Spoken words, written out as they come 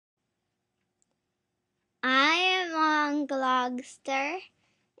glogster,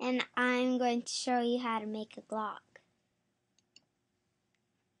 and I'm going to show you how to make a glog.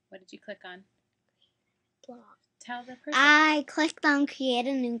 What did you click on? Glog. Tell the person. I clicked on create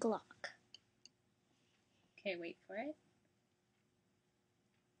a new glog. Okay, wait for it.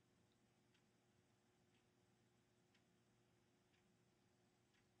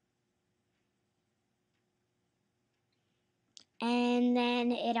 And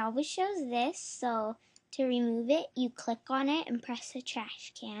then it always shows this, so to remove it, you click on it and press the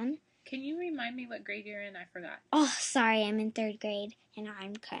trash can. Can you remind me what grade you're in? I forgot. Oh, sorry, I'm in 3rd grade, and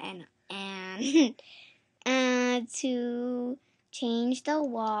I'm and to change the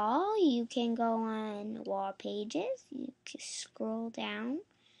wall, you can go on wall pages. You can scroll down,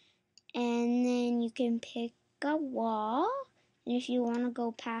 and then you can pick a wall. And if you want to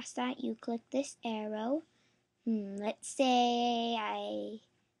go past that, you click this arrow. Let's say I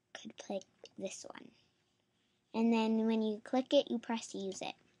could click this one. And then when you click it, you press use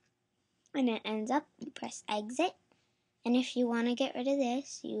it. And it ends up, you press exit. And if you want to get rid of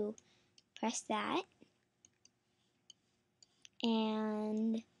this, you press that.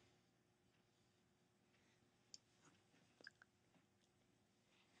 And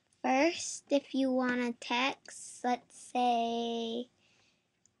first, if you want a text, let's say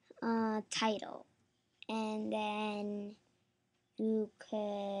title. And then you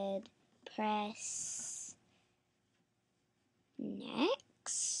could press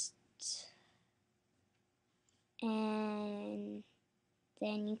next. And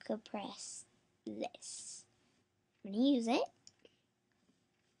then you could press this. I'm going to use it.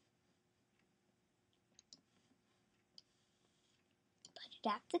 Put it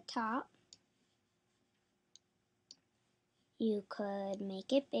at the top. You could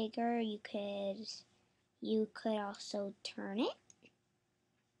make it bigger. You could also turn it.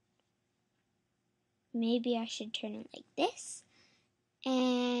 Maybe I should turn it like this.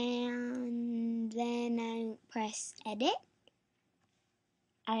 And then I press edit.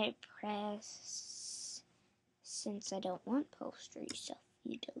 I press, since I don't want poster, so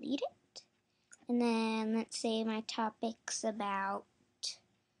you delete it. And then let's say my topic's about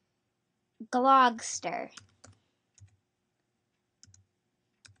glogster.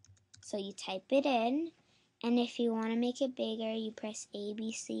 So you type it in, and if you want to make it bigger, you press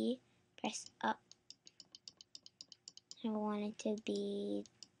ABC, press up. I want it to be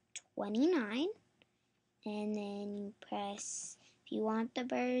 29, and then you press, if you want the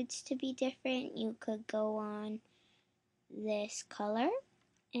birds to be different, you could go on this color,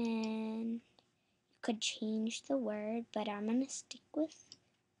 and you could change the word, but I'm going to stick with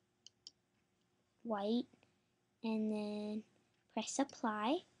white, and then press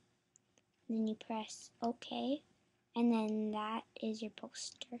apply. Then you press OK, and then that is your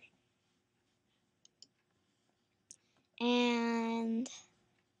poster. And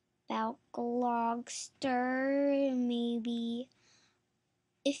about glogster, maybe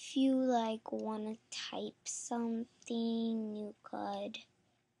if you like want to type something, you could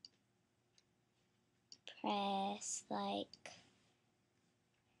press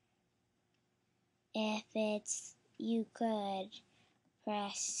if it's, you could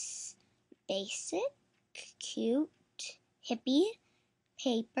press basic, cute, hippie,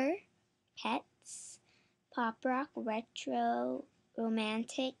 paper, pets, pop rock, retro,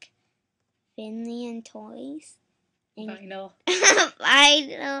 romantic, Finley and toys, and Vinyl.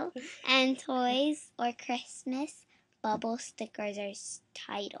 vinyl and toys, or Christmas, bubble stickers, or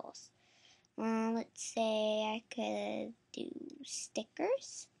titles. Let's say I could do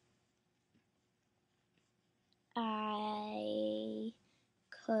stickers. I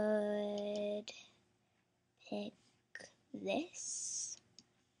could pick this.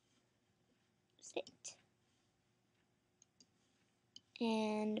 That's it.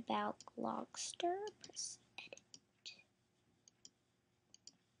 And about glogster, press edit.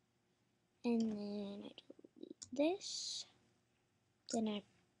 And then I delete this. And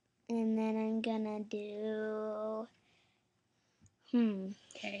then I'm gonna do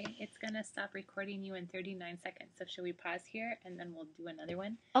Okay, it's gonna stop recording you in 39 seconds. So should we pause here and then we'll do another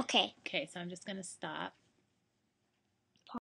one? Okay. Okay, so I'm just gonna stop.